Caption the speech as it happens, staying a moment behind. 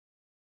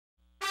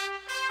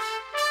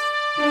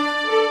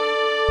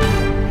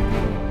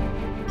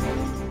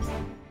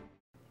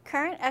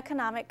Current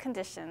economic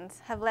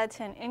conditions have led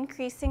to an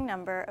increasing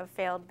number of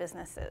failed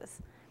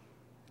businesses.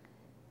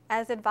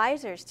 As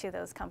advisors to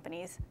those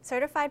companies,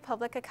 certified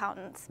public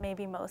accountants may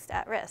be most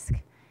at risk.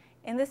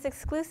 In this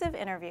exclusive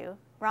interview,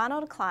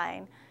 Ronald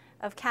Klein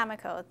of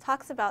CAMICO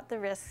talks about the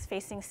risks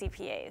facing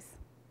CPAs.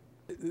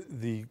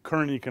 The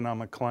current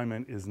economic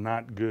climate is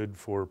not good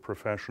for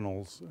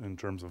professionals in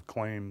terms of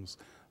claims,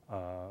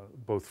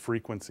 both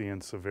frequency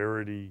and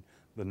severity.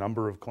 The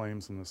number of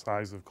claims and the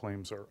size of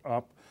claims are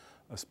up,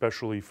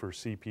 especially for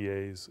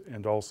CPAs,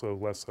 and also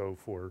less so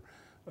for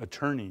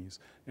attorneys.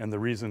 And the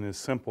reason is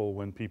simple: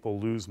 when people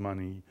lose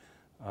money,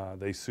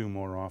 they sue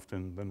more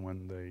often than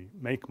when they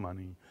make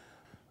money.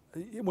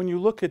 When you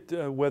look at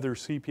whether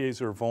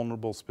CPAs are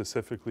vulnerable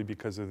specifically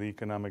because of the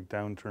economic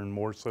downturn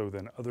more so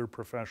than other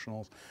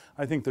professionals,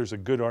 I think there's a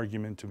good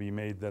argument to be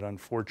made that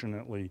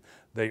unfortunately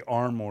they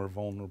are more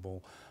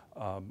vulnerable.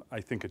 I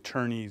think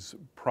attorneys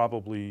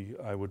probably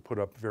I would put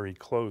up very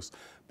close,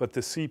 but the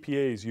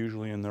CPAs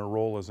usually in their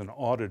role as an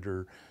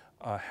auditor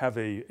have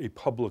a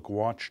public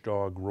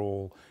watchdog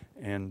role,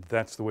 and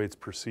that's the way it's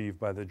perceived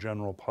by the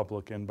general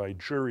public and by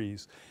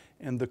juries.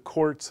 And the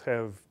courts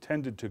have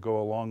tended to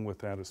go along with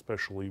that,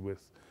 especially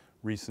with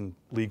recent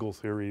legal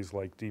theories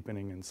like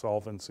deepening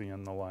insolvency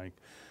and the like.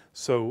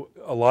 So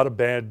a lot of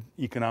bad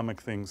economic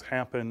things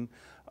happen.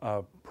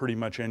 Pretty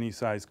much any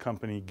size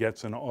company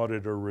gets an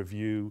audit or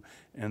review,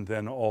 and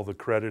then all the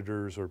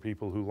creditors or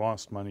people who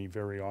lost money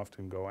very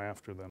often go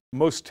after them.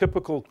 Most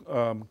typical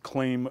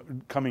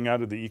claim coming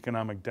out of the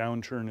economic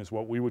downturn is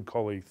what we would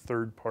call a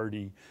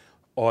third-party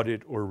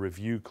audit or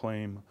review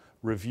claim.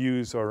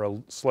 Reviews are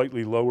a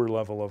slightly lower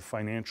level of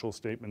financial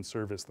statement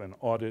service than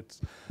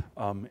audits.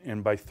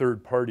 And by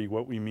third party,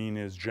 what we mean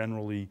is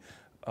generally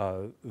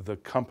the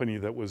company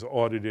that was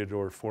audited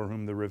or for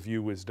whom the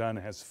review was done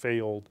has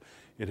failed.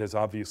 It has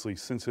obviously,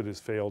 since it has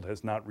failed,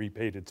 has not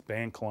repaid its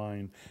bank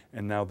line,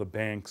 and now the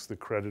banks, the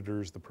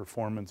creditors, the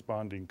performance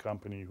bonding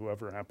company,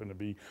 whoever happened to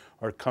be,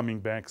 are coming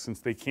back. Since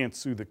they can't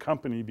sue the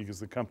company because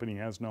the company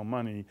has no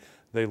money,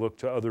 they look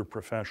to other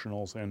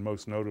professionals, and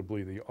most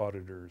notably the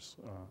auditors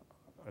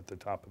at the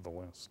top of the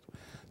list.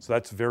 So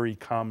that's a very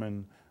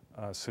common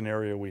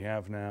scenario we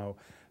have now.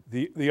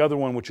 The other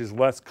one, which is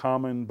less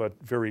common but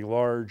very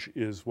large,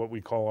 is what we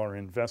call our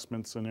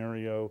investment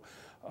scenario.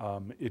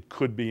 It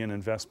could be an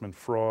investment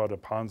fraud, a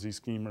Ponzi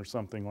scheme or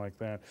something like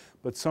that,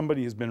 but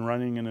somebody has been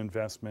running an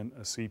investment.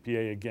 A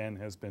CPA, again,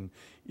 has been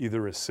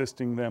either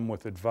assisting them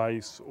with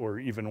advice or,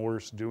 even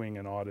worse, doing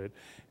an audit,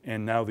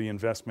 and now the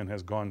investment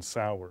has gone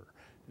sour.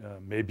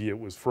 Maybe it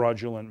was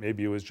fraudulent,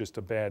 maybe it was just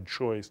a bad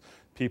choice.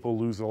 People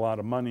lose a lot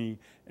of money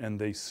and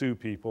they sue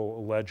people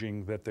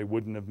alleging that they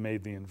wouldn't have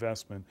made the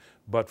investment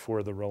but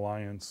for the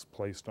reliance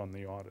placed on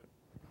the audit.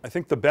 I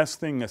think the best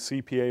thing a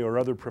CPA or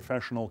other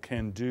professional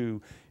can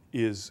do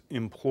is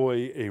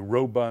employ a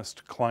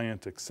robust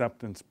client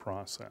acceptance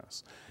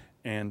process.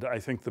 And I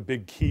think the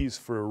big keys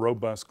for a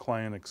robust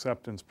client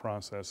acceptance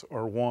process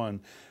are: one,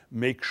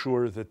 make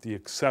sure that the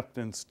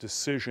acceptance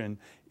decision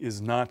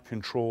is not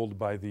controlled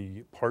by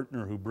the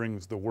partner who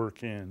brings the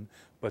work in,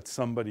 but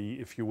somebody,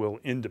 if you will,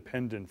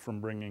 independent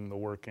from bringing the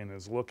work in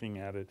is looking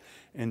at it.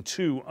 And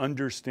two,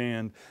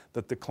 understand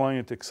that the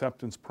client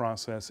acceptance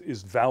process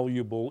is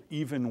valuable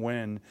even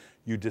when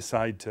you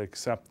decide to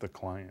accept the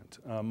client.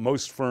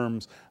 Most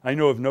firms, I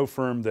know of no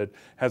firm that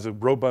has a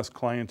robust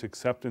client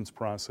acceptance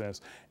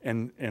process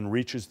and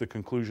reaches the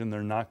conclusion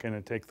they're not going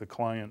to take the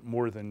client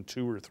more than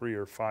 2 or 3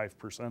 or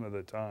 5% of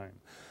the time.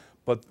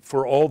 But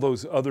for all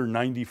those other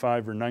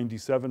 95 or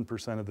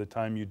 97% of the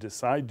time you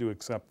decide to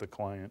accept the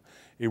client,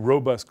 a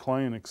robust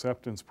client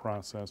acceptance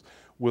process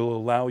will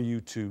allow you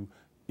to,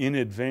 in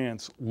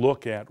advance,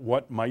 look at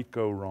what might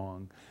go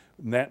wrong.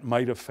 And that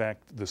might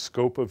affect the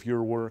scope of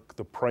your work,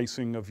 the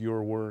pricing of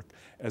your work,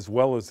 as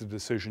well as the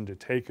decision to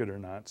take it or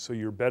not. So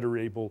you're better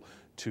able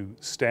to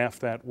staff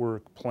that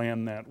work,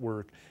 plan that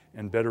work,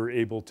 and better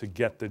able to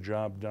get the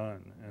job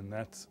done. And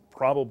that's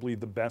probably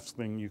the best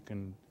thing you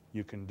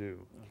can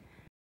do.